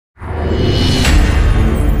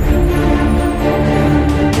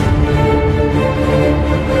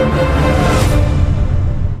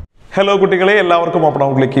Hello കുട്ടികളെ, എല്ലാവർക്കും open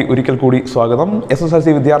ഔട്ടിലേക്ക് ഒരിക്കൽ കൂടി സ്വാഗതം. SSLC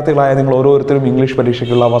വിദ്യാർത്ഥികളായ നിങ്ങൾ ഓരോരുത്തരും ഇംഗ്ലീഷ്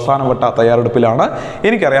പരീക്ഷയ്ക്കുള്ള അവസാനവട്ട തയ്യാറെടുപ്പിലാണ്.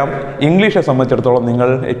 എനിക്കറിയാം, ഇംഗ്ലീഷെ സംബന്ധിച്ചിടത്തോളം നിങ്ങൾ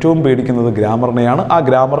ഏറ്റവും പേടിക്കുന്നത് ഗ്രാമറിനെയാണ്. ആ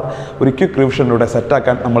ഗ്രാമർ ഒരു ക്വിക്ക് റിവിഷനിലൂടെ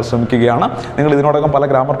സെറ്റാക്കാൻ നമ്മൾ ശ്രമിക്കുകയാണ്. നിങ്ങൾ ഇതിനോടകം പല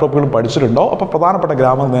ഗ്രാമർ ടോപ്പിക്കുകളും പഠിച്ചിട്ടുണ്ടോ? അപ്പോൾ പ്രധാനപ്പെട്ട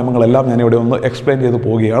ഗ്രാമർ നിയമങ്ങളെല്ലാം ഞാനിവിടെ ഒന്ന് എക്സ്പ്ലെയിൻ ചെയ്ത്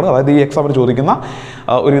പോവുകയാണ്. അതായത് ഈ എക്സാമിന് ചോദിക്കുന്ന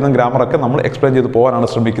ഒരുവിധം ഗ്രാമറൊക്കെ നമ്മൾ എക്സ്പ്ലെയിൻ ചെയ്ത് പോകാനാണ്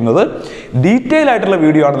ശ്രമിക്കുന്നത്. ഡീറ്റെയിൽ ആയിട്ടുള്ള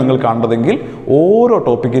വീഡിയോ ആണ് നിങ്ങൾ കാണുന്നതെങ്കിൽ ഓരോ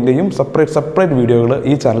ടോപ്പിക്കിൻ്റെയും സെപ്പറേറ്റ് വീഡിയോകൾ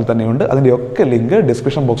ഈ ചാനൽ തന്നെയുണ്ട്. അതിൻ്റെയൊക്കെ ലിങ്ക്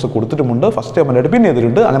ഡിസ്ക്രിപ്ഷൻ ബോക്സ് കൊടുത്തിട്ടുമുണ്ട്. ഫസ്റ്റ് കമൻറ്റായിട്ട് പിന്നെ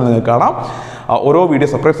ചെയ്തിട്ടുണ്ട്. അങ്ങനെ നിങ്ങൾക്ക് കാണാം. ഓരോ വീഡിയോ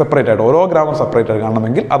സെപ്പറേറ്റ് ആയിട്ട്, ഓരോ ഗ്രാമർ സെപ്പറേറ്റ് ആയിട്ട്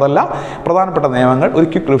കാണണമെങ്കിൽ, അതല്ല പ്രധാനപ്പെട്ട നിയമങ്ങൾ ഒരു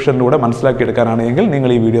ക്വിക്ക് റിവിഷനിലൂടെ മനസ്സിലാക്കിയെടുക്കാനാണെങ്കിൽ നിങ്ങൾ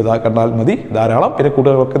ഈ വീഡിയോ കണ്ടാൽ മതി, ധാരാളം. പിന്നെ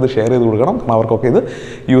കുട്ടികൾക്ക് ഇത് ഷെയർ ചെയ്ത് കൊടുക്കണം, കാരണം അവർക്കൊക്കെ ഇത്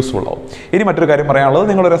യൂസ്ഫുൾ ആവും. ഇനി മറ്റൊരു കാര്യം പറയാനുള്ളത്,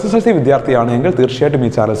 നിങ്ങളൊരു SSLC വിദ്യാർത്ഥിയാണെങ്കിൽ തീർച്ചയായിട്ടും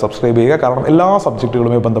ഈ ചാനൽ സബ്സ്ക്രൈബ് ചെയ്യുക. കാരണം എല്ലാ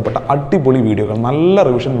സബ്ജക്റ്റുകളുമായി ബന്ധപ്പെട്ട അടിപൊളി വീഡിയോകൾ, നല്ല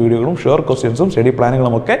റിവിഷൻ വീഡിയോകളും ഷുവർ ക്വസ്റ്റ്യൻസും സ്റ്റഡി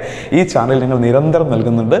പ്ലാനുകളും ഒക്കെ ഈ ചാനലിൽ നിങ്ങൾ നിരന്തരം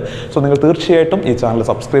നൽകുന്നുണ്ട്. സോ നിങ്ങൾ തീർച്ചയായിട്ടും ഈ ചാനൽ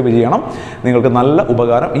സബ്സ്ക്രൈബ് ചെയ്യണം. നിങ്ങൾക്ക് നല്ല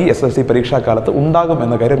ഉപകാരം ഈ SSLC പരീക്ഷാക്കാലത്ത് ഉണ്ടാകും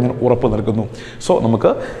എന്ന കാര്യം ഞാൻ ഉറപ്പ് നൽകുന്നു. സോ നമുക്ക്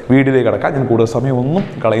വീഡിയോയിലേക്ക് കടക്കാം. ഞാൻ കൂടുതൽ സമയമൊന്നും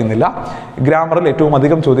കളയുന്നില്ല. ഗ്രാമറിൽ ഏറ്റവും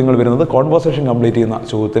അധികം ചോദ്യങ്ങൾ വരുന്നത് കോൺവെർസേഷൻ കംപ്ലീറ്റ് ചെയ്യുന്ന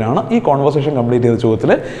ചോദ്യത്തിനാണ്. ഈ കോൺവെർസേഷൻ കംപ്ലീറ്റ് ചെയ്ത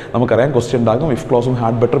ചോദ്യത്തിൽ നമുക്കറിയാം ക്വസ്റ്റ്യൻ ഉണ്ടാകും, ഇഫ് ക്ലോസും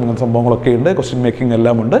ഹാഡ് ബെറ്ററും ഇങ്ങനത്തെ സംഭവങ്ങളൊക്കെ ഉണ്ട്, ക്വസ്റ്റ്യൻ മേക്കിംഗ്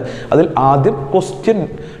എല്ലാം ഉണ്ട്. അതിൽ ആദ്യം ക്വസ്റ്റ്യൻ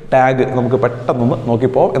ടാഗ് നമുക്ക് പെട്ടെന്നൊന്ന്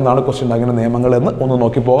നോക്കിപ്പോകാം. എന്താണ് ക്വസ്റ്റ്യൻ ടാഗിൻ്റെ നിയമങ്ങൾ എന്ന് ഒന്ന്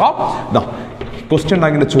നോക്കിപ്പോകാം. ക്വസ്റ്റ്യൻ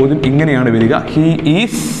ടാഗിൻ്റെ ചോദ്യം ഇങ്ങനെയാണ് വരിക: ഹി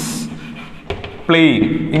ഈസ് പ്ലേയിങ്.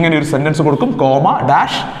 ഇങ്ങനെ ഒരു സെൻറ്റൻസ് കൊടുക്കും, കോമ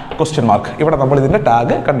ഡാഷ് ക്വസ്റ്റ്യൻ മാർക്ക്. ഇവിടെ നമ്മൾ ഇതിൻ്റെ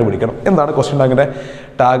ടാഗ് കണ്ടുപിടിക്കണം. എന്താണ് ക്വസ്റ്റ്യൻ ടാഗിൻ്റെ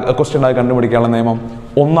ക്വസ്റ്റ്യൻ ടാഗ് കണ്ടുപിടിക്കാനുള്ള നിയമം?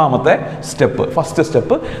 ഒന്നാമത്തെ സ്റ്റെപ്പ്, ഫസ്റ്റ്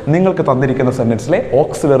സ്റ്റെപ്പ്, നിങ്ങൾക്ക് തന്നിരിക്കുന്ന സെൻറ്റൻസിലെ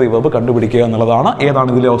ഓക്സിലറി വെർബ് കണ്ടുപിടിക്കുക എന്നുള്ളതാണ്. ഏതാണ്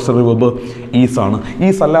ഇതിലെ ഓക്സിലറി വെർബ്? ഈസ് ആണ്.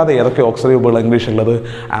 ഈസ് അല്ലാതെ ഏതൊക്കെ auxiliary വെർബുകൾ ഇംഗ്ലീഷുള്ളത്?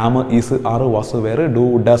 Am, is, R, was, where, do,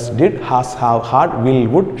 does, did, has, have, had, will,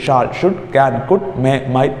 would, shawl, should, can, could, may,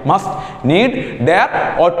 might, must, need, dare,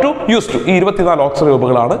 ought to, use to. ഈ 24 auxiliary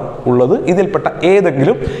വെർബുകളാണ് ഉള്ളത്. ഇതിൽപ്പെട്ട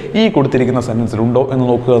ഏതെങ്കിലും ഈ കൊടുത്തിരിക്കുന്ന സെൻറ്റൻസിൽ ഉണ്ടോ എന്ന്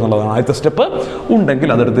നോക്കുക എന്നുള്ളതാണ് ആദ്യത്തെ സ്റ്റെപ്പ്. ഉണ്ടെങ്കിൽ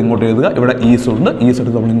അതെടുത്ത് ഇങ്ങോട്ട് എഴുതുക. ഇവിടെ ഈസ് ഉണ്ട്, ഈസ്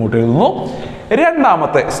എടുത്ത് നമ്മൾ ഇങ്ങോട്ട് എഴുതുന്നു.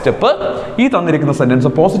 രണ്ടാമത്തെ സ്റ്റെപ്പ്, ഈ തന്നിരിക്കുന്ന സെൻറ്റൻസ്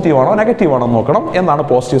പോസിറ്റീവ് ആണോ നെഗറ്റീവ് ആണോ നോക്കണം. എന്താണ്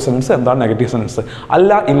പോസിറ്റീവ് സെൻറ്റൻസ്, എന്താണ് നെഗറ്റീവ് സെൻറ്റൻസ്?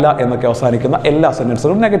 അല്ല, ഇല്ല എന്നൊക്കെ അവസാനിക്കുന്ന എല്ലാ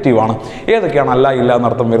സെൻറ്റൻസുകളും നെഗറ്റീവ് ആണ്. ഏതൊക്കെയാണ് അല്ല, ഇല്ല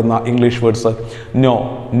എന്നർത്ഥം വരുന്ന English words? No,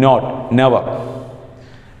 not, never,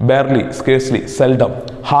 barely, scarcely, seldom,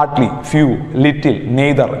 hardly, few, little,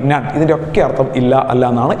 neither, none. ഇതിൻ്റെ ഒക്കെ അർത്ഥം ഇല്ല, അല്ല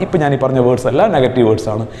എന്നാണ്. ഇപ്പം ഞാൻ ഈ പറഞ്ഞ വേർഡ്സ് എല്ലാം നെഗറ്റീവ് വേർഡ്സ്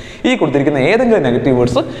ആണ്. ഈ കൊടുത്തിരിക്കുന്ന ഏതെങ്കിലും നെഗറ്റീവ്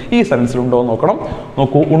വേർഡ്സ് ഈ സെൻറ്റൻസിൽ ഉണ്ടോ എന്ന് നോക്കണം.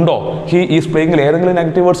 നോക്കൂ, ഉണ്ടോ? ഹി ഈസ് പ്ലേയിങ്ങിൽ ഏതെങ്കിലും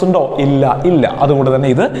നെഗറ്റീവ് വേർഡ്സ് ഉണ്ടോ? ഇല്ല. അതുകൊണ്ട് തന്നെ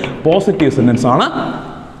ഇത് പോസിറ്റീവ് സെൻറ്റൻസ് ആണ്.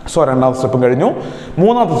 സോ രണ്ടാമത്തെ സ്റ്റെപ്പ് കഴിഞ്ഞു.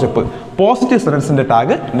 മൂന്നാമത്തെ സ്റ്റെപ്പ്, പോസിറ്റീവ് സെൻറ്റൻസിൻ്റെ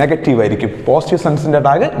ടാഗ് നെഗറ്റീവ് ആയിരിക്കും. പോസിറ്റീവ് സെൻറ്റൻസിൻ്റെ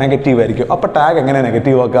ടാഗ് നെഗറ്റീവ് ആയിരിക്കും. അപ്പോൾ ടാഗ് എങ്ങനെ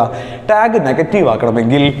നെഗറ്റീവ് ആക്കുക? ടാഗ് നെഗറ്റീവ്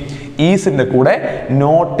ആക്കണമെങ്കിൽ ഈസിൻ്റെ കൂടെ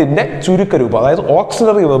നോട്ടിൻ്റെ ചുരുക്കരൂപം, അതായത്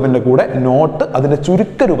ഓക്സിലറി വെർബിൻ്റെ കൂടെ നോട്ട് അതിൻ്റെ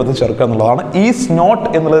ചുരുക്കരൂപത്തിൽ ചേർക്കുക എന്നുള്ളതാണ്. ഈസ് നോട്ട്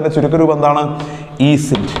എന്നുള്ളതിൻ്റെ ചുരുക്കരൂപം എന്താണ്?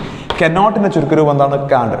 ഈസിൻറ്റ്. കനോട്ടിൻ്റെ ചുരുക്കരൂപം എന്താണ്?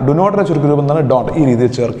 കാൻഡ്. ഡു നോട്ടിൻ്റെ ചുരുക്കരൂപം എന്താണ്? ഡോണ്ട്. ഈ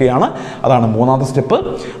രീതിയിൽ ചേർക്കുകയാണ്. അതാണ് മൂന്നാമത്തെ സ്റ്റെപ്പ്.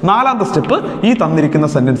 നാലാമത്തെ സ്റ്റെപ്പ്, ഈ തന്നിരിക്കുന്ന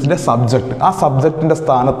സെൻറ്റൻസിൻ്റെ സബ്ജക്റ്റ്, ആ സബ്ജക്റ്റിൻ്റെ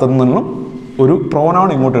സ്ഥാനത്ത് നിന്നും ഒരു പ്രോനൗൺ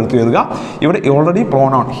ഇങ്ങോട്ട് എടുത്ത് എഴുതുക. ഇവിടെ already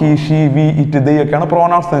pronoun he, she, V, it, ദേ ഒക്കെയാണ്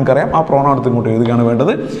പ്രോനൗൺസ്, നിങ്ങൾക്കറിയാം. ആ പ്രോനൗൺ എടുത്ത് ഇങ്ങോട്ട് എഴുതുകയാണ്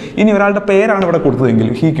വേണ്ടത്. ഇനി ഒരാളുടെ പേരാണ് ഇവിടെ കൊടുത്തതെങ്കിൽ,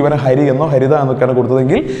 ഹിക്ക് ഇവരെ ഹരി എന്നോ ഹരിത എന്നൊക്കെയാണ്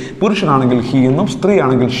കൊടുത്തതെങ്കിൽ, പുരുഷനാണെങ്കിൽ ഹി എന്നും സ്ത്രീ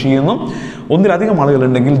ആണെങ്കിൽ ഷീ എന്നും, ഒന്നിലധികം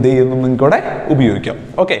ആളുകളുണ്ടെങ്കിൽ ദേ എന്നും നിങ്ങൾക്ക് ഇവിടെ ഉപയോഗിക്കാം.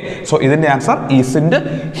 ഓക്കെ, സോ ഇതിൻ്റെ ആൻസർ ഈസിൻ്റെ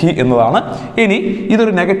ഹി എന്നതാണ്. ഇനി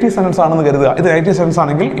ഇതൊരു നെഗറ്റീവ് സെൻറ്റൻസ് ആണെന്ന് കരുതുക. ഇത് നെഗറ്റീവ് സെൻറ്റൻസ്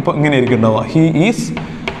ആണെങ്കിൽ ഇപ്പോൾ ഇങ്ങനെ ആയിരിക്കും ഉണ്ടാവുക: he is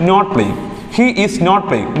not playing. He is not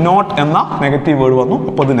playing. Not എന്ന നെഗറ്റീവ് വേർഡ് വന്നു.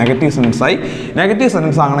 അപ്പോൾ അത് നെഗറ്റീവ് സെൻറ്റൻസ് ആയി. നെഗറ്റീവ്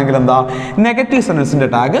സെൻറ്റൻസ് ആണെങ്കിൽ എന്താ? നെഗറ്റീവ് സെൻറ്റൻസിൻ്റെ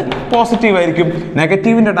ടാഗ് പോസിറ്റീവ് ആയിരിക്കും.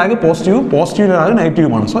 നെഗറ്റീവിൻ്റെ ടാഗ് പോസിറ്റീവും പോസിറ്റീവിൻ്റെ ടാഗ്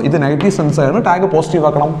നെഗറ്റീവുമാണ്. സോ ഇത് നെഗറ്റീവ് സെൻറ്റൻസ് ആണ്. ടാഗ് പോസിറ്റീവ്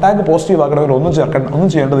ആക്കണം. ടാഗ് പോസിറ്റീവ് ആക്കണമെങ്കിൽ ഒന്നും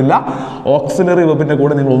ചെയ്യേണ്ടതില്ല. ഓക്സിലറി വെർബിൻ്റെ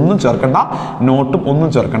കൂടെ നിങ്ങൾ ഒന്നും ചേർക്കണ്ട, നോട്ടും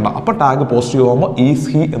ഒന്നും ചേർക്കണ്ട. അപ്പോൾ ടാഗ് പോസിറ്റീവ് ആകുമ്പോൾ ഈസ്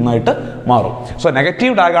ഹി എന്നായിട്ട് മാറും. സോ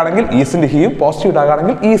നെഗറ്റീവ് ടാഗ് ആണെങ്കിൽ ഈസിൻ്റെ ഹിയും, പോസിറ്റീവ് ടാഗ്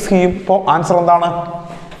ആണെങ്കിൽ ഈസ് ഹിയും. ഇപ്പോൾ ആൻസർ എന്താണ്?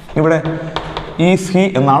 ഇവിടെ ഈസ് ഹി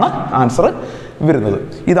എന്നാണ് ആൻസർ വരുന്നത്.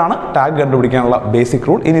 ഇതാണ് ടാഗ് കണ്ടുപിടിക്കാനുള്ള ബേസിക്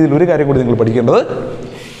റൂൾ. ഇനി ഇതിലൊരു കാര്യം കൂടി നിങ്ങൾ പഠിക്കേണ്ടത്,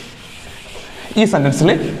 ഈ സെൻറ്റൻസിൽ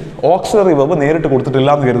ഓക്സിലറി വെർബ് നേരിട്ട് കൊടുത്തിട്ടില്ല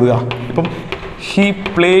എന്ന് കരുതുക. ഇപ്പം ഹി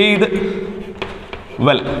പ്ലേഡ്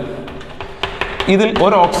വെൽ, ഇതിൽ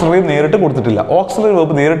ഒരു ഓക്സിലറിയും നേരിട്ട് കൊടുത്തിട്ടില്ല. ഓക്സിലറി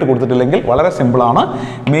വെർബ് നേരിട്ട് കൊടുത്തിട്ടില്ലെങ്കിൽ വളരെ സിമ്പിളാണ്,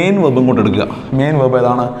 മെയിൻ വെർബ് ഇങ്ങോട്ട് എടുക്കുക. മെയിൻ വെർബ്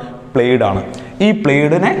ഏതാണ്? പ്ലേഡ് ആണ്. ഈ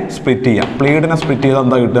പ്ലേഡിനെ സ്പ്ലിറ്റ് ചെയ്യാം. പ്ലേഡിനെ സ്പ്ലിറ്റ് ചെയ്താൽ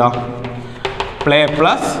എന്താ കിട്ടുക? Play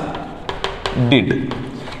plus did.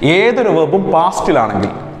 ഏതൊരു വെർബും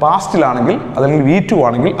പാസ്റ്റിലാണെങ്കിൽ അല്ലെങ്കിൽ V2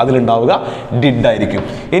 ആണെങ്കിൽ അതിലുണ്ടാവുക ഡിഡ് ആയിരിക്കും.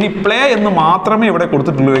 ഇനി പ്ലേ എന്ന് മാത്രമേ ഇവിടെ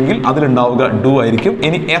കൊടുത്തിട്ടുള്ളൂ എങ്കിൽ അതിലുണ്ടാവുക ഡു ആയിരിക്കും.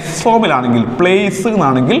 ഇനി എസ് ഫോമിലാണെങ്കിൽ, പ്ലേസ്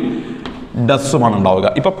എന്നാണെങ്കിൽ ഡസ്സുമാണ് ഉണ്ടാവുക.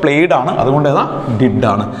 ഇപ്പോൾ പ്ലേഡ് ആണ്, അതുകൊണ്ട് ഏതാ? ഡിഡ്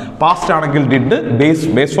ആണ്. പാസ്റ്റ് ആണെങ്കിൽ ഡിഡ്,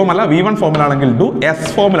 ബേസ് ഫോം അല്ല. V1 ഫോമിലാണെങ്കിൽ do, S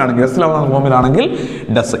ഫോമിലാണെങ്കിൽ, S ഫോമിലാണെങ്കിൽ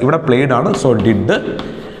does. ഇവിടെ പ്ലേഡ് ആണ്. So did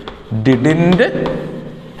didn't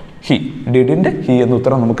he. Didn't he എന്ന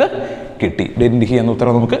ഉത്തരം നമുക്ക് കിട്ടി. ഡിഡിൻറ്റ് ഹി എന്ന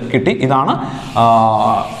ഉത്തരം നമുക്ക് കിട്ടി. ഇതാണ്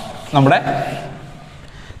നമ്മുടെ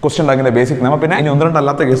ക്വസ്റ്റ്യൻ ഉണ്ടാക്കുന്ന ബേസിക് നിയമം. പിന്നെ ഇനി ഒന്ന്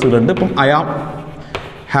രണ്ടല്ലാത്ത കേസുകളുണ്ട്. ഇപ്പം I am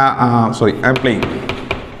playing.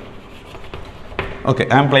 Okay,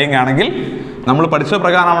 I am playing ആണെങ്കിൽ നമ്മൾ പഠിച്ച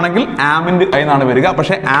പ്രകാരമാണെങ്കിൽ ആമിൻ്റെ ഐ എന്നാണ് വരിക.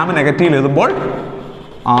 പക്ഷേ ആം നെഗറ്റീവ് എഴുതുമ്പോൾ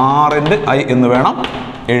ആറിൻ്റെ ഐ എന്ന് വേണം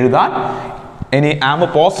എഴുതാൻ. ഇനി ആം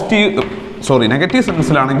നെഗറ്റീവ്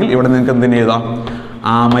സെൻറ്റൻസിലാണെങ്കിൽ ഇവിടെ നിങ്ങൾക്ക് എന്തിനു എഴുതാം?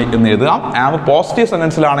 ആമൈ എന്ന് എഴുതാം. ആം പോസിറ്റീവ്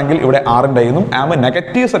സെൻറ്റൻസിലാണെങ്കിൽ ഇവിടെ ആറിൻ്റെ എന്നും ആം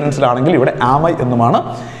നെഗറ്റീവ് സെൻറ്റൻസിലാണെങ്കിൽ ഇവിടെ ആമൈ എന്നുമാണ്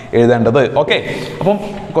എഴുതേണ്ടത്. ഓക്കെ, അപ്പം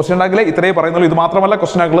ക്വസ്റ്റ്യൻ ടാഗിലെ ഇത്രയും പറയുന്നുള്ളൂ. ഇത് മാത്രമല്ല,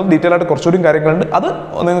 ക്വസ്റ്റ്യൻ ടാഗിലും ഡീറ്റെയിൽ ആയിട്ട് കുറച്ചുകൂടി കാര്യങ്ങളുണ്ട്. അത്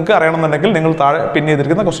നിങ്ങൾക്ക് അറിയണമെന്നുണ്ടെങ്കിൽ നിങ്ങൾ താഴെ പിന്നെ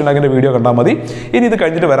ചെയ്തിരിക്കുന്ന ക്വസ്റ്റ്യൻ ടാഗിൻ്റെ വീഡിയോ കണ്ടാൽ മതി. ഇനി ഇത്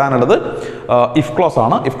കഴിഞ്ഞിട്ട് വരാനുള്ളത് ഇഫ് ക്ലോസ്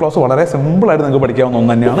ആണ്. ഇഫ് ക്ലോസ് വളരെ സിമ്പിളായിട്ട് നിങ്ങൾക്ക് പഠിക്കാവുന്ന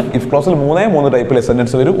ഒന്ന് തന്നെയാണ്. ഇഫ് ക്ലോസിൽ 3 ടൈപ്പിലെ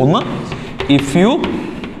സെൻറ്റൻസ് വരും. ഒന്ന്, if you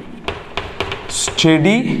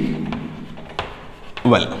study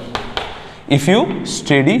well. If you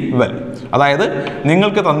study well, അതായത്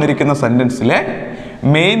നിങ്ങൾക്ക് തന്നിരിക്കുന്ന സെൻറ്റൻസിലെ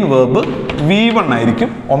മെയിൻ വേർബ് V1 ആയിരിക്കും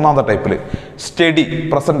ഒന്നാമത്തെ ടൈപ്പിൽ. സ്റ്റഡി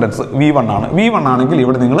പ്രസന്റ് ടെൻസ് V1 ആണ്. V1 ആണെങ്കിൽ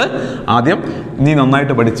ഇവിടെ നിങ്ങൾ ആദ്യം നീ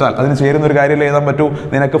നന്നായിട്ട് പഠിച്ചാൽ അതിന് ചേരുന്ന ഒരു കാര്യമല്ലേ എഴുതാൻ പറ്റൂ,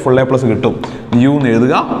 നിനക്ക് ഫുൾ A+ കിട്ടും. യു എന്ന്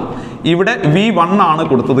എഴുതുക. ഇവിടെ V1 ആണ്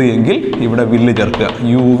കൊടുത്തത് എങ്കിൽ ഇവിടെ വില്ല് ചേർക്കുക.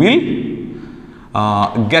 You will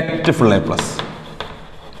get full A+.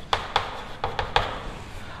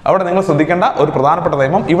 അവിടെ നിങ്ങൾ ശ്രദ്ധിക്കേണ്ട ഒരു പ്രധാനപ്പെട്ട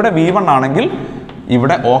നിയമം, ഇവിടെ V1 ആണെങ്കിൽ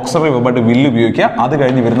ഇവിടെ ഓക്സിലറി വെർബായിട്ട് വില്ല് ഉപയോഗിക്കുക. അത്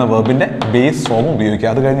കഴിഞ്ഞ് വരുന്ന വെർബിൻ്റെ ബേസ് ഫോം ഉപയോഗിക്കുക.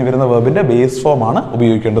 അത് കഴിഞ്ഞ് വരുന്ന വെർബിൻ്റെ ബേസ് ഫോം ആണ്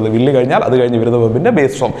ഉപയോഗിക്കേണ്ടത്. വില്ല് കഴിഞ്ഞാൽ അത് കഴിഞ്ഞ് വരുന്ന വെർബിൻ്റെ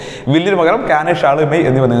ബേസ് ഫോം. വില്ലിന് പകരം ക്യാൻ, ഷാൾ, മെയ്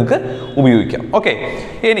എന്നിവ നിങ്ങൾക്ക് ഉപയോഗിക്കാം. ഓക്കെ,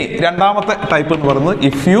 ഇനി രണ്ടാമത്തെ ടൈപ്പ് എന്ന് പറയുന്നത്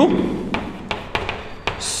ഇഫ് യു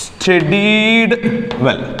സ്റ്റഡീഡ്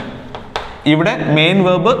വെൽ. ഇവിടെ മെയിൻ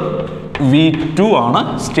വെർബ് V2 ആണ്.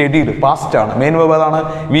 സ്റ്റഡീഡ് പാസ്റ്റ് ആണ്. മെയിൻ വെർബ് ഏതാണ്?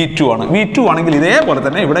 V2 ആണ്. V2 ആണെങ്കിൽ ഇതേപോലെ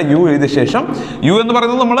തന്നെ ഇവിടെ യു എഴുതിയ ശേഷം, യു എന്ന്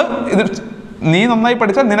പറയുന്നത് നമ്മൾ ഇത് നീ നന്നായി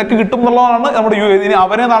പഠിച്ചാൽ നിനക്ക് കിട്ടും എന്നുള്ളതാണ് നമ്മുടെ യു. ഇനി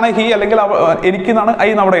അവനെന്നാണ് ഹി, അല്ലെങ്കിൽ എനിക്കെന്നാണ് ഐ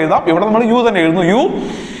എന്ന് അവിടെ എഴുതാം. ഇവിടെ നമ്മൾ യു തന്നെ എഴുതുന്നു. യു.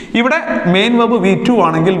 ഇവിടെ മെയിൻ വെർബ് V2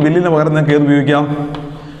 ആണെങ്കിൽ വില്ലിന് പകരം നിങ്ങൾക്ക് ഏത് ഉപയോഗിക്കാം?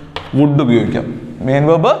 വുഡ് ഉപയോഗിക്കാം. മെയിൻ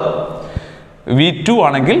വെർബ് V2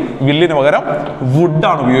 ആണെങ്കിൽ വില്ലിന് പകരം വുഡ്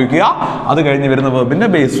ആണ് ഉപയോഗിക്കുക. അത് കഴിഞ്ഞ് വരുന്ന വെർബിന്റെ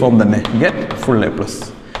ബേസ് ഫോം തന്നെ ഗെറ്റ് ഫുൾ A+.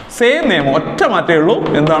 സെയിം നിയമം, ഒറ്റ മാറ്റേ ഉള്ളൂ.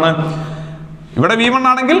 എന്താണ്? ഇവിടെ V1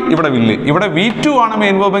 ആണെങ്കിൽ ഇവിടെ വില്ല്, ഇവിടെ V2 ആണ്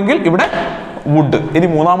മെയിൻ വെർബ് എങ്കിൽ ഇവിടെ വുഡ്. ഇനി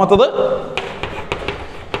മൂന്നാമത്തത്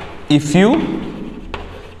if you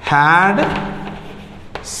had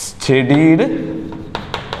studied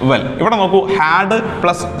well. ഇവിടെ നോക്കൂ, ഹാഡ്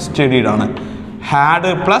പ്ലസ് സ്റ്റഡീഡ് ആണ്.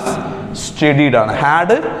 ഹാഡ് പ്ലസ് സ്റ്റഡീഡ് ആണ്.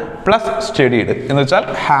 ഹാഡ് പ്ലസ് സ്റ്റഡീഡ് എന്ന് വെച്ചാൽ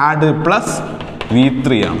ഹാഡ് പ്ലസ്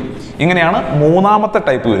V3 ആണ്. ഇങ്ങനെയാണ് മൂന്നാമത്തെ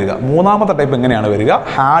ടൈപ്പ് വരിക. മൂന്നാമത്തെ ടൈപ്പ് എങ്ങനെയാണ് വരിക?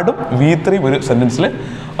 ഹാഡും V3യും ഒരു സെൻറ്റൻസിൽ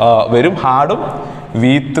വരും. ഹാഡും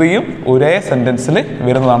V3യും ഒരേ സെൻറ്റൻസിൽ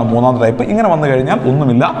വരുന്നതാണ് മൂന്നാമത്തെ ടൈപ്പ്. ഇങ്ങനെ വന്നു കഴിഞ്ഞാൽ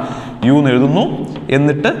ഒന്നുമില്ല, യു എന്ന് എഴുതുന്നു.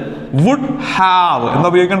 എന്നിട്ട് വുഡ് ഹാവ് എന്താ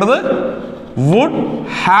ഉപയോഗിക്കേണ്ടത്? വുഡ്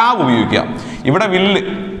ഹാവ് ഉപയോഗിക്കുക. ഇവിടെ വില്ല്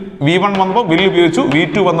V1 വന്നപ്പോൾ വില്ല് ഉപയോഗിച്ചു,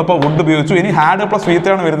 V2 വന്നപ്പോൾ വുഡ് ഉപയോഗിച്ചു. ഇനി ഹാഡ് പ്ലസ്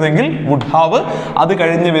V3 ആണ് വരുന്നതെങ്കിൽ വുഡ് ഹാവ്. അത്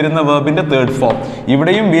കഴിഞ്ഞ് വരുന്ന വെർബിന്റെ തേർഡ് ഫോം.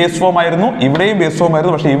 ഇവിടെയും ബേസ് ഫോം ആയിരുന്നു, ഇവിടെയും ബേസ് ഫോം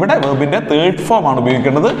ആയിരുന്നു. പക്ഷേ ഇവിടെ വെർബിന്റെ തേർഡ് ഫോം ആണ്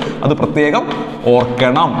ഉപയോഗിക്കേണ്ടത്. അത് പ്രത്യേകം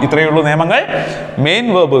ഓർക്കണം. ഇത്രയേ ഉള്ളൂ നിയമങ്ങൾ. മെയിൻ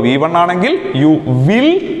വെർബ് V1 ആണെങ്കിൽ യു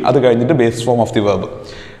വിൽ, അത് കഴിഞ്ഞിട്ട് base form of the verb.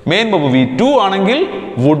 Main verb V2 ആണെങ്കിൽ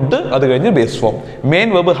വുഡ്, അത് കഴിഞ്ഞ് base form. Main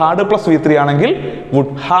verb had plus V3 ആണെങ്കിൽ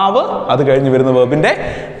വുഡ് ഹാവ്, അത് കഴിഞ്ഞ് വരുന്ന വെർബിന്റെ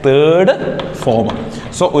തേർഡ് ഫോം.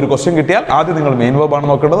 സോ ഒരു ക്വസ്റ്റ്യൻ കിട്ടിയാൽ ആദ്യം നിങ്ങൾ മെയിൻ വെർബ് ആണ്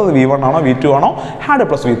നോക്കേണ്ടത്. അത് V1 ആണോ V2 ആണോ ഹാഡ്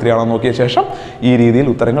പ്ലസ് V3 ആണോ നോക്കിയ ശേഷം ഈ രീതിയിൽ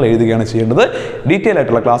ഉത്തരങ്ങൾ എഴുതുകയാണ് ചെയ്യേണ്ടത്. ഡീറ്റെയിൽ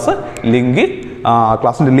ആയിട്ടുള്ള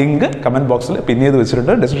ക്ലാസ്സിൻ്റെ ലിങ്ക് കമൻറ്റ് ബോക്സിൽ പിൻ ചെയ്ത്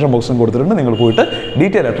വെച്ചിട്ടുണ്ട്, ഡിസ്ക്രിപ്ഷൻ ബോക്സിലും കൊടുത്തിട്ടുണ്ട്. നിങ്ങൾ പോയിട്ട്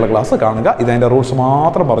ഡീറ്റെയിൽ ആയിട്ടുള്ള ക്ലാസ് കാണുക. ഇതിൻ്റെ റൂൾസ്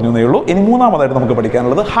മാത്രം പറഞ്ഞു എന്നേ ഉള്ളൂ. ഇനി മൂന്നാമതായിട്ട് നമുക്ക്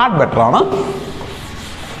പഠിക്കാനുള്ളത് ഹാഡ് ബെറ്റർ ആണ്.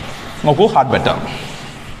 നോക്കൂ, ഹാഡ് ബെറ്റർ.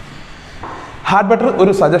 ഹാഡ് ബെറ്റർ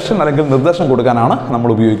ഒരു സജഷൻ അല്ലെങ്കിൽ നിർദ്ദേശം കൊടുക്കാനാണ് നമ്മൾ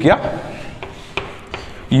ഉപയോഗിക്കുക.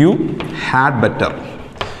 യു ഹാഡ് ബെറ്റർ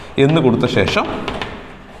എന്ന് കൊടുത്ത ശേഷം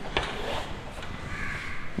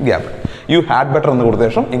ഗ്യാപ്പ്. യു ഹാഡ് ബെറ്റർ എന്ന് കൊടുത്ത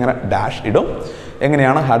ശേഷം ഇങ്ങനെ ഡാഷ് ഇടും.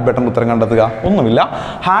 എങ്ങനെയാണ് ഹാഡ് ബെറ്ററിന് ഉത്തരം കണ്ടെത്തുക? ഒന്നുമില്ല.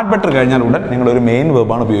 ഹാഡ് ബെറ്റർ കഴിഞ്ഞാൽ ഉടൻ നിങ്ങളൊരു മെയിൻ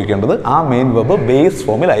വെർബാണ് ഉപയോഗിക്കേണ്ടത്. ആ main verb base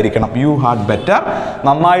ഫോമിലായിരിക്കണം. You had better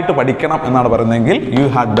നന്നായിട്ട് പഠിക്കണം എന്നാണ് പറയുന്നതെങ്കിൽ you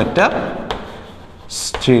had better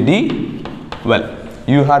study well.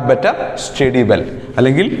 You had better study well.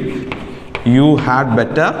 അല്ലെങ്കിൽ you had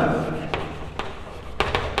better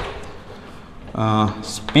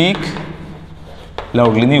speak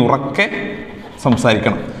loudly. നീ ഉറക്കെ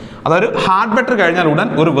സംസാരിക്കണം. അതൊരു ഹാഡ് ബെറ്റർ കഴിഞ്ഞാൽ ഉടൻ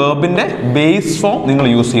ഒരു വെർബിൻ്റെ ബേസ് ഫോം നിങ്ങൾ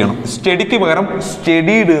യൂസ് ചെയ്യണം. സ്റ്റഡിക്ക് പകരം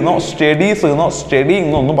സ്റ്റഡീഡ് എന്നോ സ്റ്റഡീസ് എന്നോ സ്റ്റഡിങ്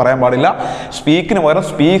എന്നോ ഒന്നും പറയാൻ പാടില്ല. സ്പീക്കിന് പകരം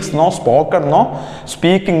സ്പീക്സ് എന്നോ സ്പോക്കൺ എന്നോ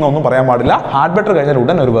സ്പീക്കിംഗ് എന്നോ ഒന്നും പറയാൻ പാടില്ല. ഹാഡ് ബെറ്റർ കഴിഞ്ഞാൽ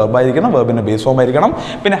ഉടൻ ഒരു വെർബ് ആയിരിക്കണം, വെർബിൻ്റെ ബേസ് ഫോം ആയിരിക്കണം.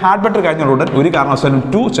 പിന്നെ ഹാഡ് ബെറ്റർ കഴിഞ്ഞാൽ ഉടൻ ഒരു കാരണവശാലും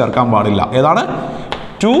ടു ചേർക്കാൻ പാടില്ല. ഏതാണ്?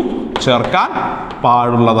 ടു ചേർക്കാൻ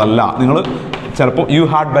പാടുള്ളതല്ല. നിങ്ങൾ ചിലപ്പോൾ you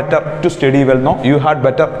had better to study well എന്നോ you had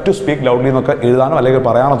better to speak loudly എന്നൊക്കെ എഴുതാനോ അല്ലെങ്കിൽ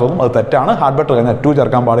പറയാനോ തോന്നും. അത് തെറ്റാണ്. ഹാഡ് ബെറ്റർ കഴിഞ്ഞാൽ ടു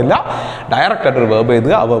ചേർക്കാൻ പാടില്ല. ഡയറക്റ്റ് ആയിട്ട് ഒരു വെർബ്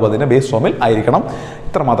എഴുതുക. ആ വെർബ് അതിൻ്റെ ബേസ് ഫോമിൽ ആയിരിക്കണം.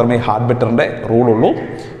 ഇത്ര മാത്രമേ ഹാഡ് ബെറ്ററിൻ്റെ റൂളുള്ളൂ.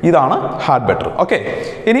 ഇതാണ് ഹാഡ് ബെറ്റർ. ഓക്കെ,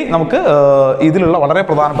 ഇനി നമുക്ക് ഇതിലുള്ള വളരെ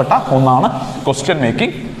പ്രധാനപ്പെട്ട ഒന്നാണ് ക്വസ്റ്റ്യൻ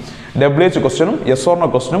മേക്കിംഗ്. WH ക്വസ്റ്റ്യനും യെസ് ഓർ നോ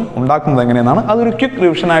ക്വസ്റ്റ്യനും ഉണ്ടാക്കുന്നത് എങ്ങനെയെന്നാണ്. അതൊരു ക്വിക്ക്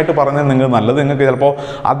റിവിഷനായിട്ട് പറഞ്ഞാൽ നിങ്ങൾക്ക് നല്ലത്. നിങ്ങൾക്ക് ചിലപ്പോൾ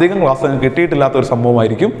അധികം ക്ലാസ് നിങ്ങൾക്ക് കിട്ടിയിട്ടില്ലാത്ത ഒരു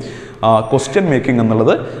സംഭവമായിരിക്കും ക്വസ്റ്റ്യൻ മേക്കിംഗ്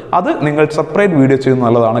എന്നുള്ളത്. അത് നിങ്ങൾ സെപ്പറേറ്റ് വീഡിയോ ചെയ്യുന്നത്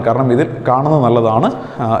നല്ലതാണ്. കാരണം ഇതിൽ കാണുന്നത് നല്ലതാണ്.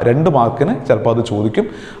 2 മാർക്കിന് ചിലപ്പോൾ അത് ചോദിക്കും.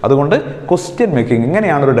 അതുകൊണ്ട് ക്വസ്റ്റ്യൻ മേക്കിംഗ്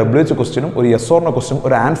എങ്ങനെയാണ് ഒരു WH ക്വസ്റ്റ്യനും ഒരു യെസ് ഓർ നോ ക്വസ്റ്റ്യനും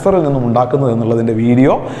ഒരു ആൻസറിൽ നിന്നും ഉണ്ടാക്കുന്നത് എന്നുള്ളതിൻ്റെ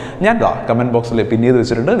വീഡിയോ ഞാൻ കമൻറ്റ് ബോക്സിൽ പിൻ ചെയ്ത്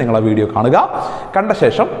വെച്ചിട്ടുണ്ട്. നിങ്ങൾ ആ വീഡിയോ കാണുക. കണ്ട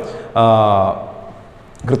ശേഷം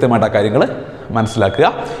കൃത്യമായിട്ട് ആ കാര്യങ്ങൾ മനസ്സിലാക്കുക.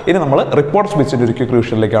 ഇനി നമ്മൾ റിപ്പോർട്ടർ സ്പീച്ചിൻ്റെ ഒരു ക്വിക്ക്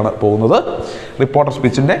റിവിഷനിലേക്കാണ് പോകുന്നത്. റിപ്പോർട്ടർ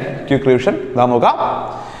സ്പീച്ചിൻ്റെ ക്വിക്ക് റിവിഷൻ ഇതാ നോക്കാം.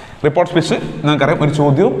 റിപ്പോർട്ടർ സ്പീച്ച് നിങ്ങൾക്കറിയാം, ഒരു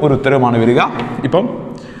ചോദ്യവും ഒരു ഉത്തരവുമാണ് വരിക. ഇപ്പം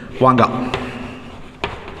Vanga,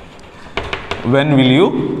 when will you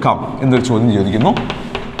come എന്നൊരു ചോദ്യം ചോദിക്കുന്നു.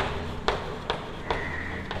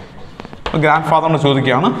 ഗ്രാൻഡ് ഫാദറിന്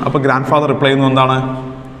ചോദിക്കുകയാണ്. അപ്പോൾ ഗ്രാൻഡ് ഫാദർ റിപ്ലൈ ചെയ്യുന്നത് എന്താണ്?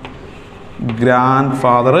 ഗ്രാൻഡ്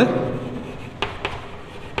ഫാദർ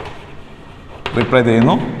റിപ്ലൈ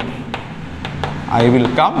ചെയ്യുന്നു, ഐ വിൽ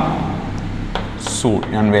കം സൂൺ,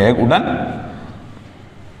 ഞാൻ ഉടൻ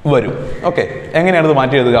വരും. ഓക്കെ, എങ്ങനെയാണ് ഇത്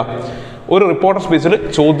മാറ്റി എഴുതുക? ഒരു റിപ്പോർട്ടർ സ്പീച്ചിൽ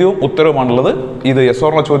ചോദ്യവും ഉത്തരവുമാണുള്ളത്. ഇത് യെസ്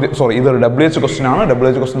ഓർ നോ ചോദ്യം, സോറി, ഇതൊരു WH ക്വസ്റ്റ്യൻ ആണ്.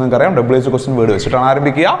 WH ക്വസ്റ്റ്യൻ നിങ്ങൾക്കറിയാം. WH ക്വസ്റ്റ്യൻ വേർഡ് വെച്ചിട്ടാണ്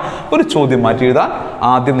ആരംഭിക്കുക. ഒരു ചോദ്യം മാറ്റി എഴുതാൻ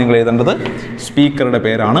ആദ്യം നിങ്ങൾ എഴുതേണ്ടത് സ്പീക്കറുടെ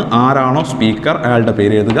പേരാണ്. ആരാണോ സ്പീക്കർ അയാളുടെ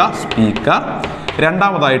പേര് എഴുതുക, സ്പീക്കർ.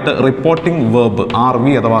 രണ്ടാമതായിട്ട് റിപ്പോർട്ടിംഗ് വേർബ്, RV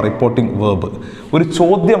അഥവാ റിപ്പോർട്ടിംഗ് വേർബ്. ഒരു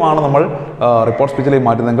ചോദ്യമാണ് നമ്മൾ റിപ്പോർട്ട് സ്പീച്ചിലേക്ക്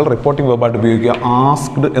മാറ്റുന്നതെങ്കിൽ റിപ്പോർട്ടിംഗ് വേർബായിട്ട് ഉപയോഗിക്കുക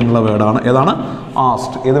ആസ്ക്ഡ് എന്നുള്ള വേർഡാണ്. ഏതാണ്?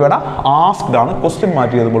 ആസ്ക്ഡ്. ഏത് വേർഡാ? ആസ്ക്ഡ് ആണ്. ക്വസ്റ്റ്യൻ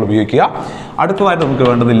മാറ്റി എഴുതുമ്പോൾ ഉപയോഗിക്കുക. അടുത്തതായിട്ട് നമുക്ക്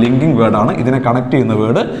വേണ്ടത് ലിങ്കിങ് വേർഡാണ്. ഇതിനെ കണക്ട് ചെയ്യുന്ന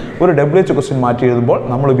വേർഡ്. ഒരു WH ക്വസ്റ്റ്യൻ മാറ്റി എഴുതുമ്പോൾ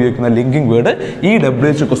നമ്മൾ ഉപയോഗിക്കുന്ന ലിങ്കിങ് വേർഡ് ഈ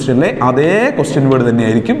WH ക്വസ്റ്റ്യനിലെ അതേ ക്വസ്റ്റ്യൻ വേർഡ്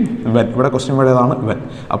തന്നെയായിരിക്കും വെൻ. ഇവിടെ ക്വസ്റ്റ്യൻ വേർഡ് ഏതാണ്? വെൻ.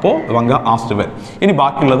 അപ്പോൾ വങ്ക ആസ്ക്ഡ് വെൻ. ഇനി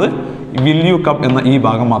ബാക്കിയുള്ളത് വിൽ യു കം എന്ന ഈ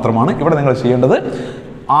ഭാഗം മാത്രമാണ്. ഇവിടെ നിങ്ങൾ ചെയ്യേണ്ടത്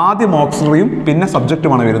ആദ്യം ഓക്സിലറിയും പിന്നെ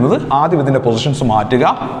സബ്ജക്റ്റുമാണ് വരുന്നത്. ആദ്യം ഇതിൻ്റെ പൊസിഷൻസ് മാറ്റുക.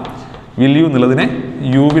 വിൽ യു എന്നുള്ളതിനെ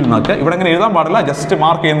യു വിൽ നാക്കുക. ഇവിടെ ഇങ്ങനെ എഴുതാൻ പാടില്ല, ജസ്റ്റ്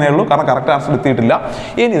മാർക്ക് ചെയ്യുന്നേ ഉള്ളൂ. കാരണം കറക്റ്റ് ആൻസർ എത്തിയിട്ടില്ല.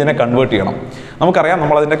 ഇനി ഇതിനെ കൺവേർട്ട് ചെയ്യണം. നമുക്കറിയാം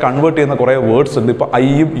നമ്മളതിൻ്റെ കൺവേർട്ട് ചെയ്യുന്ന കുറേ വേർഡ്സ് ഉണ്ട്. ഇപ്പോൾ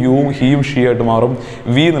ഐയും യുവും ഹിയും ഷീ ആയിട്ട് മാറും.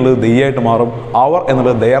 വി എന്നുള്ളത് ദൈ ആയിട്ട് മാറും. അവർ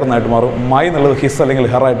എന്നുള്ളത് ദെയർ എന്നായിട്ട് മാറും. മൈ എന്നുള്ളത് ഹിസ് അല്ലെങ്കിൽ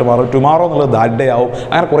ഹെർ ആയിട്ട് മാറും. ടുമാറോ എന്നുള്ളത് ദാറ്റ് ഡേ ആവും.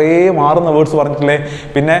 അങ്ങനെ കുറേ മാറുന്ന വേർഡ്സ് പറഞ്ഞിട്ടില്ലേ.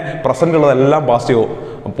 പിന്നെ പ്രസൻ്റ് ഉള്ളതെല്ലാം പാസ്റ്റ് ആവും.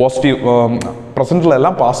 പോസിറ്റീവ്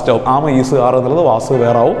പ്രസൻറ്റിലെല്ലാം പാസ്റ്റ് ആവും. ആമ, ഈസ്, ആറ് എന്നുള്ളത് വാസ്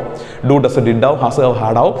വേറാവും. ഡു, ഡസ്, ഡിഡ് ആവും. ഹാസ്, ഹവ്,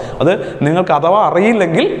 ഹാഡ് ആവും. അത് നിങ്ങൾക്ക് അഥവാ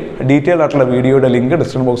അറിയില്ലെങ്കിൽ ഡീറ്റെയിൽഡ് ആയിട്ടുള്ള വീഡിയോയുടെ ലിങ്ക്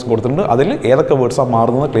ഡിസ്ക്രിപ്ഷൻ ബോക്സ് കൊടുത്തിട്ടുണ്ട്. അതിൽ ഏതൊക്കെ വേർഡ്സാണ്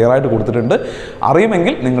മാറുന്നത് ക്ലിയർ ആയിട്ട് കൊടുത്തിട്ടുണ്ട്.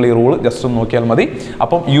 അറിയുമെങ്കിൽ നിങ്ങൾ ഈ റൂൾ ജസ്റ്റ് ഒന്ന് നോക്കിയാൽ മതി.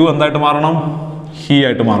 അപ്പം യു എന്തായിട്ട് മാറണം? ഹി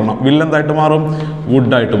ആയിട്ട് മാറണം. വിൽ എന്തായിട്ട് മാറും?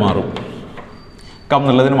 വുഡ് ആയിട്ട് മാറും. കം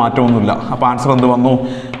എന്നുള്ളതിന് മാറ്റമൊന്നുമില്ല. അപ്പോൾ ആൻസർ എന്ത് വന്നു?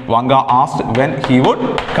 Vanga asked when he would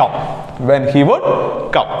come. When he would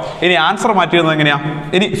come. ഇനി ആൻസർ മാറ്റിയിരുന്നത് എങ്ങനെയാണ്?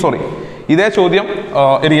 ഇനി ഇതേ ചോദ്യം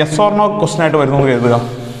ഒരു യെസ് ഓർ നോ ക്വസ്റ്റ്യൻ ആയിട്ട് വരുന്നത് കരുതുക.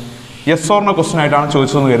 യെസ് ഓർ നോ ക്വസ്റ്റ്യൻ ആയിട്ടാണ്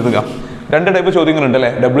ചോദിച്ചതെന്ന് കരുതുക. 2 ടൈപ്പ് ചോദ്യങ്ങളുണ്ട്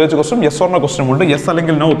അല്ലേ? WH question, yes or no question ഉണ്ട്. യെസ്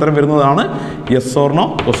അല്ലെങ്കിൽ നോ ഉത്തരം വരുന്നതാണ് yes or no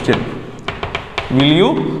question. Will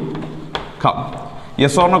you come.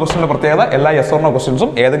 Yes or no ക്വസ്റ്റ്യൻ്റെ പ്രത്യേകത, എല്ലാ യെസ് ഓർ നോ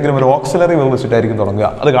ക്വസ്റ്റ്യൻസും ഏതെങ്കിലും ഒരു ഓക്സിലറി വേർബ് വെച്ചിട്ടായിരിക്കും തുടങ്ങുക.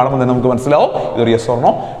 അത് കാണുമ്പോൾ തന്നെ നമുക്ക് മനസ്സിലാവും ഇതൊരു യെസ് ഓർ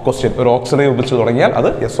നോ ക്വസ്റ്റ്യൻ. ഒരു ഓക്സിലറി വേർബ് വെച്ച് തുടങ്ങിയാൽ അത്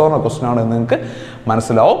യെസ് ഓർ നോ ക്വസ്റ്റ്യൻ ആണ് എന്ന് നിങ്ങൾക്ക്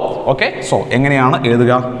മനസ്സിലാവും. ഓക്കെ, സോ എങ്ങനെയാണ്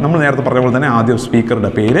എഴുതുക? നമ്മൾ നേരത്തെ പറഞ്ഞ പോലെ തന്നെ ആദ്യം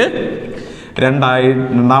സ്പീക്കറുടെ പേര്,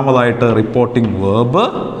 രണ്ടാമതായിട്ട് റിപ്പോർട്ടിംഗ് വേർബ്,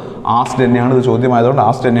 ആസ്ക്ഡ് തന്നെയാണ്. ഇത് ചോദ്യമായതുകൊണ്ട്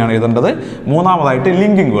ആസ്ക്ഡ് തന്നെയാണ് എഴുതേണ്ടത്. മൂന്നാമതായിട്ട്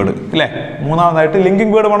ലിങ്കിങ് വേർഡ് അല്ലേ? മൂന്നാമതായിട്ട്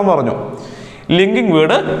ലിങ്കിങ് വേർഡ് വേണമെന്ന് പറഞ്ഞു. Linking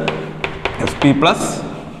word SP plus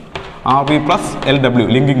RV plus LW.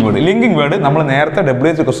 Linking word. Linking word നമ്മൾ നേരത്തെ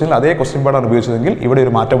WH ക്വസ്റ്റ്യനിൽ അതേ ക്വസ്റ്റ്യൻ വേർഡാണ് ഉപയോഗിച്ചതെങ്കിൽ ഇവിടെ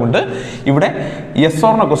ഒരു മാറ്റമുണ്ട്. ഇവിടെ യെസ്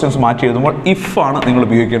ഓർ നോ ക്വസ്റ്റ്യൻസ് മാറ്റി എഴുതുമ്പോൾ ഇഫ് ആണ് നിങ്ങൾ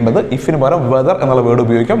ഉപയോഗിക്കേണ്ടത്. ഇഫിന് പകരം വെദർ എന്നുള്ള വേർഡ്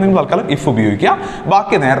ഉപയോഗിക്കാം. നിങ്ങൾ തൽക്കാലം ഇഫ് ഉപയോഗിക്കുക.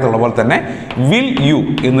 ബാക്കി നേരത്തെ ഉള്ള പോലെ തന്നെ വിൽ യു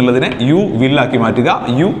എന്നുള്ളതിനെ യു വില്ലാക്കി മാറ്റുക.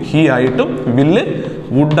 യു ഹി ആയിട്ടും വില്ല്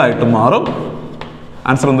വുഡായിട്ടും മാറും.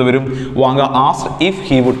 ആൻസർ എന്ത് വരും? Vanga asked if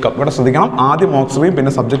he would come. ഇവിടെ ശ്രദ്ധിക്കണം, ആദ്യം ഓക്സിലറിയും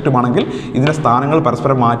പിന്നെ സബ്ജക്റ്റുമാണെങ്കിൽ ഇതിൻ്റെ സ്ഥാനങ്ങൾ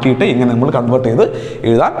പരസ്പരം മാറ്റിയിട്ട് ഇങ്ങനെ നമ്മൾ കൺവേർട്ട് ചെയ്ത്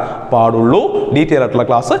എഴുതാൻ പാടുള്ളൂ. ഡീറ്റെയിൽ ആയിട്ടുള്ള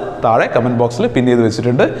ക്ലാസ് താഴെ കമൻറ്റ് ബോക്സിൽ പിൻ ചെയ്ത്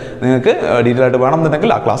വെച്ചിട്ടുണ്ട്. നിങ്ങൾക്ക് ഡീറ്റെയിൽ ആയിട്ട്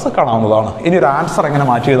വേണമെന്നുണ്ടെങ്കിൽ ആ ക്ലാസ് കാണാവുന്നതാണ്. ഇനി ഒരു ആൻസർ എങ്ങനെ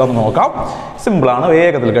മാറ്റി എഴുതാമെന്ന് നോക്കാം. സിമ്പിളാണ്,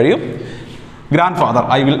 വേഗത്തിൽ കഴിയും. Grand father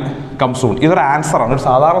I will come soon. ഇതൊരു ആൻസറാണ്, ഒരു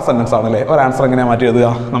സാധാരണ സെൻറ്റൻസ് ആണല്ലേ. ഒരു ആൻസർ എങ്ങനെയാണ് മാറ്റി എഴുതുക?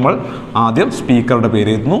 നമ്മൾ ആദ്യം സ്പീക്കറുടെ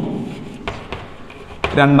പേര് എഴുതുന്നു,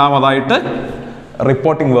 രണ്ടാമതായിട്ട്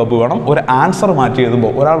റിപ്പോർട്ടിംഗ് വേർബ് വേണം. ഒരു ആൻസർ മാറ്റി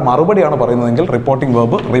എഴുതുമ്പോൾ ഒരാൾ മറുപടിയാണ് പറയുന്നതെങ്കിൽ റിപ്പോർട്ടിംഗ്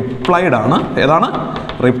വേർബ് റിപ്ലൈഡ് ആണ്. ഏതാണ്?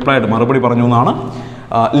 റിപ്ലൈഡ്, മറുപടി പറഞ്ഞു എന്നാണ്.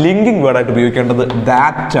 ലിങ്കിങ് വേർഡായിട്ട് ഉപയോഗിക്കേണ്ടത്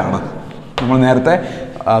ദാറ്റ് ആണ്. നമ്മൾ നേരത്തെ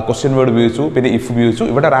ക്വസ്റ്റ്യൻ വേർഡ് ഉപയോഗിച്ചു, പിന്നെ ഇഫ് ഉപയോഗിച്ചു.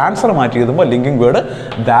 ഇവിടെ ഒരു ആൻസർ മാറ്റി എഴുതുമ്പോൾ ലിങ്കിങ് വേർഡ്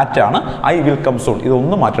ദാറ്റ് ആണ്. ഐ വിൽ കം സൂൺ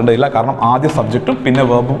ഇതൊന്നും മാറ്റേണ്ടതില്ല, കാരണം ആദ്യം സബ്ജക്റ്റും പിന്നെ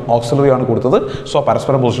വേർബും ഓക്സിലറി ആണ് കൊടുത്തത്. സോ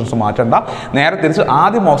പരസ്പര പൊസിഷൻസ് മാറ്റേണ്ട. നേരെ തിരിച്ച്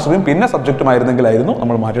ആദ്യം ഓക്സിലറിയും പിന്നെ സബ്ജക്റ്റും ആയിരുന്നെങ്കിലായിരുന്നു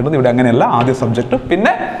നമ്മൾ മാറ്റേണ്ടത്. ഇവിടെ അങ്ങനെയല്ല, ആദ്യം സബ്ജക്റ്റും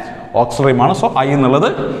പിന്നെ ഓക്സിലറിയുമാണ്. സോ ഐ എന്നുള്ളത്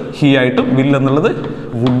ഹി ആയിട്ടും വിൽ എന്നുള്ളത്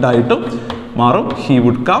വുഡായിട്ടും മാറും. He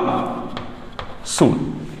would come soon.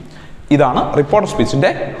 ഇതാണ് റിപ്പോർട്ടർ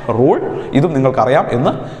സ്പീച്ചിൻ്റെ റൂൾ. ഇതും നിങ്ങൾക്കറിയാം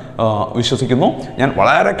എന്ന് വിശ്വസിക്കുന്നു. ഞാൻ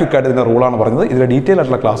വളരെ ക്വിക്കായിട്ട് ഇതിൻ്റെ റൂളാണ് പറഞ്ഞത്. ഇതിൻ്റെ ഡീറ്റെയിൽ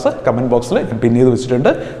ആയിട്ടുള്ള ക്ലാസ് കമൻറ്റ് ബോക്സിൽ ഞാൻ പിൻ ചെയ്ത് വെച്ചിട്ടുണ്ട്.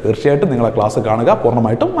 തീർച്ചയായിട്ടും നിങ്ങൾ ആ ക്ലാസ് കാണുക,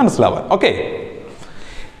 പൂർണ്ണമായിട്ടും മനസ്സിലാവാൻ. ഓക്കെ,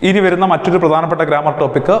 ഇനി വരുന്ന മറ്റൊരു പ്രധാനപ്പെട്ട ഗ്രാമർ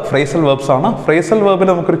ടോപ്പിക്ക് ഫ്രേസൽ വേർബ്സ് ആണ്. ഫ്രേസൽ വേർബിൽ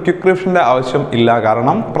നമുക്കൊരു ക്വിക്ക് റിവിഷൻ്റെ ആവശ്യം ഇല്ല,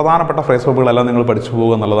 കാരണം പ്രധാനപ്പെട്ട ഫ്രേസ് വേർബുകളെല്ലാം നിങ്ങൾ പഠിച്ചു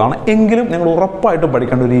പോകുക എന്നുള്ളതാണ്. എങ്കിലും നിങ്ങൾ ഉറപ്പായിട്ടും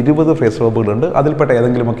പഠിക്കേണ്ട ഒരു 20 ഫ്രേസ് വേർബുകളുണ്ട്. അതിൽപ്പെട്ട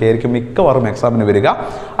ഏതെങ്കിലുമൊക്കെ ആയിരിക്കും മിക്കവാറും എക്സാമിന് വരിക.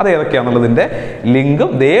 അത് ഏതൊക്കെയാണെന്നുള്ളതിൻ്റെ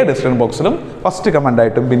ലിങ്കും ദേ ഡിസ്ക്രിപ്ഷൻ ബോക്സിലും ഫസ്റ്റ്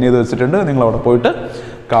കമൻ്റായിട്ടും പിൻ ചെയ്ത് വെച്ചിട്ടുണ്ട്. നിങ്ങൾ അവിടെ പോയിട്ട്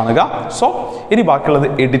കാണുക. സോ ഇനി ബാക്കിയുള്ളത്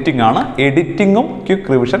എഡിറ്റിംഗ് ആണ്. എഡിറ്റിങ്ങും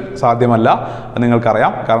ക്വിക്ക് റിവിഷൻ സാധ്യമല്ല,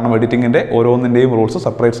 നിങ്ങൾക്കറിയാം. കാരണം എഡിറ്റിങ്ങിൻ്റെ ഓരോന്നിൻ്റെയും റൂൾസ്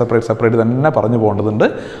സെപ്പറേറ്റ് തന്നെ പറഞ്ഞു പോകേണ്ടതുണ്ട്.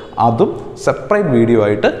 അതും സെപ്പറേറ്റ് വീഡിയോ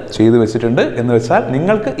ആയിട്ട് ചെയ്തു വെച്ചിട്ടുണ്ട്. എന്ന് വെച്ചാൽ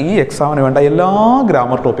നിങ്ങൾക്ക് ഈ എക്സാമിന് വേണ്ട എല്ലാ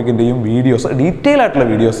ഗ്രാമർ ടോപ്പിക്കിൻ്റെയും വീഡിയോസ്, ഡീറ്റെയിൽ ആയിട്ടുള്ള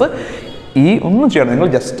വീഡിയോസ് ഒന്നും ചെയ്യണം. നിങ്ങൾ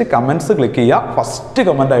ജസ്റ്റ് കമൻറ്റ്സ് ക്ലിക്ക് ചെയ്യുക. ഫസ്റ്റ്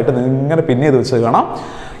കമൻ്റായിട്ട് നിങ്ങൾ ഇങ്ങനെ പിൻ ചെയ്ത് വെച്ച് കാണാം.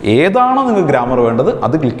 ഏതാണോ നിങ്ങൾക്ക് ഗ്രാമർ വേണ്ടത്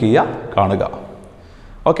അത് ക്ലിക്ക് ചെയ്യുക, കാണുക.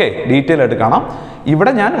 ഓക്കെ, ഡീറ്റെയിൽ ആയിട്ട് കാണാം.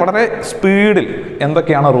 ഇവിടെ ഞാൻ വളരെ സ്പീഡിൽ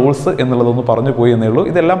എന്തൊക്കെയാണ് റൂൾസ് എന്നുള്ളതൊന്ന് പറഞ്ഞു പോയി എന്നേ ഉള്ളൂ.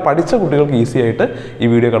 ഇതെല്ലാം പഠിച്ച കുട്ടികൾക്ക് ഈസി ആയിട്ട് ഈ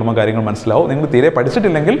വീഡിയോ കാണുമ്പോൾ കാര്യങ്ങൾ മനസ്സിലാവും. നിങ്ങൾ തീരെ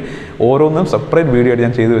പഠിച്ചിട്ടില്ലെങ്കിൽ ഓരോന്നും സെപ്പറേറ്റ് വീഡിയോ ആയിട്ട്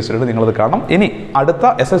ഞാൻ ചെയ്ത് വെച്ചിട്ടുണ്ട്, നിങ്ങളത് കാണാം. ഇനി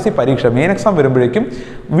അടുത്ത SSLC പരീക്ഷ മെയിൻ എക്സാം വരുമ്പോഴേക്കും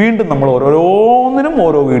വീണ്ടും നമ്മൾ ഓരോന്നിനും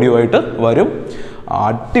ഓരോ വീഡിയോ ആയിട്ട് വരും.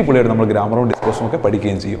 അടിപൊളിയായിട്ട് നമ്മൾ ഗ്രാമറും ഡിസ്കോസും ഒക്കെ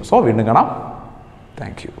പഠിക്കുകയും ചെയ്യും. സോ വീണ്ടും കാണാം.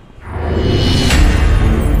 Thank you.